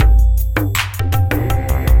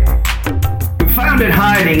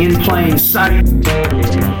hiding in plain sight,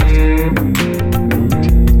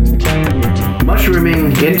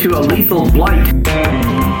 mushrooming into a lethal blight.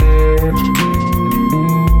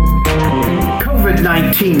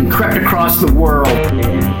 COVID-19 crept across the world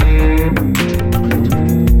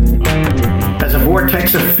as a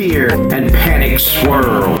vortex of fear and panic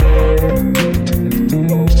swirled.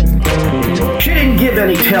 She didn't give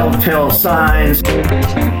any telltale signs.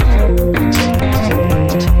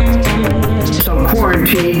 So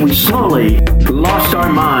quarantined, we slowly lost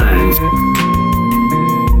our minds.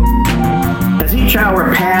 As each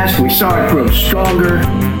hour passed, we saw it grow stronger.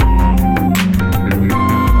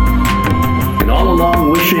 And all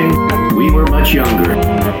along wishing we were much younger.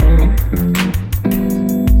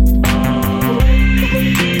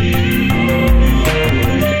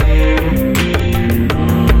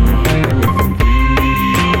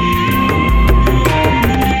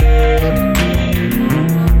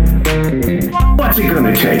 What's it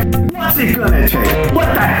gonna take? What's it gonna take?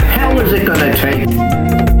 What the hell is it gonna take?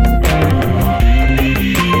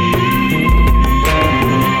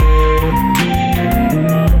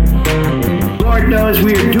 Lord knows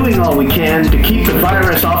we are doing all we can to keep the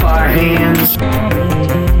virus off our hands.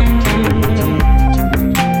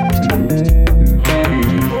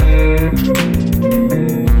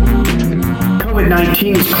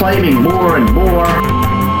 COVID-19 is claiming more and more.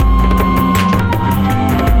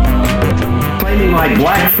 Claiming my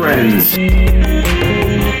black friends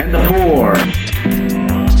and the poor.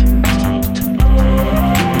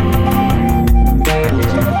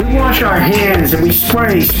 We wash our hands and we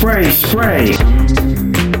spray.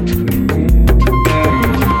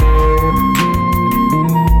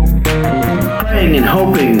 Praying and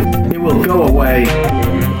hoping it will go away.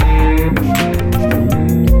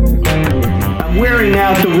 I'm wearing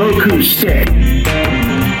out the Roku stick.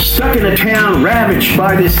 Stuck in a town ravaged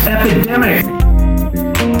by this epidemic.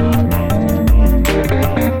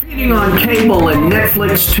 Feeding on cable and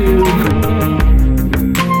Netflix too.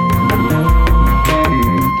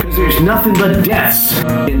 Cause there's nothing but deaths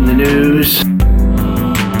in the news.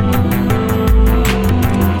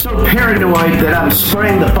 So paranoid that I'm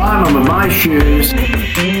spraying the bottom of my shoes.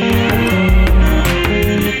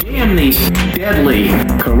 Damn these deadly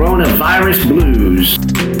coronavirus blues.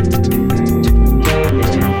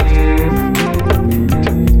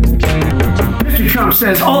 Trump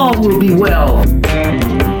says all will be well.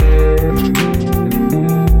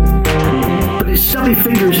 But his stubby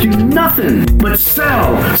fingers do nothing but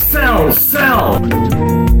sell.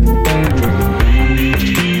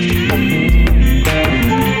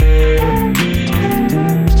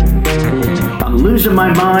 I'm losing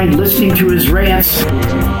my mind listening to his rants.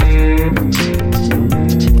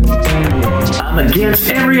 I'm against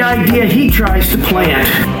every idea he tries to plant.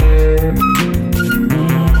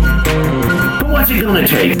 What's it gonna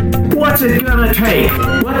take? What's it gonna take?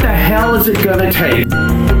 What the hell is it gonna take?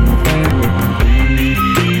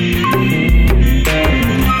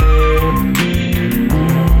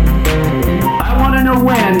 I wanna know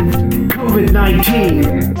when COVID-19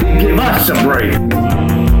 will give us a break.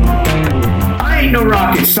 I ain't no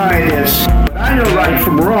rocket scientist, but I know right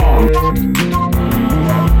from wrong.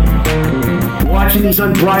 Watching these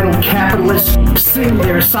unbridled capitalists sing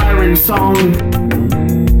their siren song.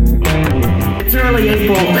 It's early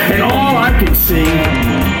April, and all I can see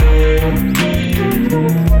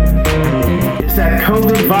is that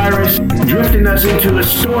COVID virus drifting us into a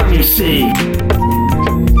stormy sea,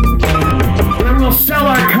 where we'll sell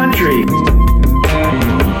our country.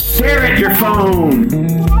 Stare at your phone.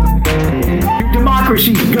 Your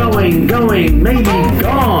democracy's going, maybe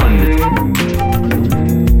gone.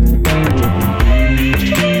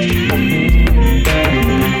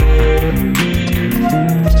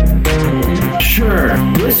 Sure,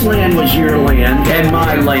 this land was your land and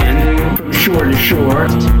my land from shore to shore.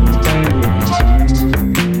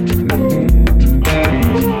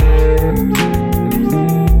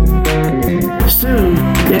 Soon,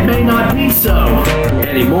 it may not be so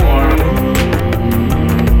anymore.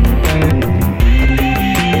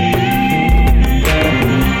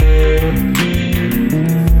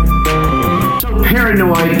 So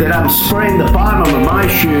paranoid that I'm spraying the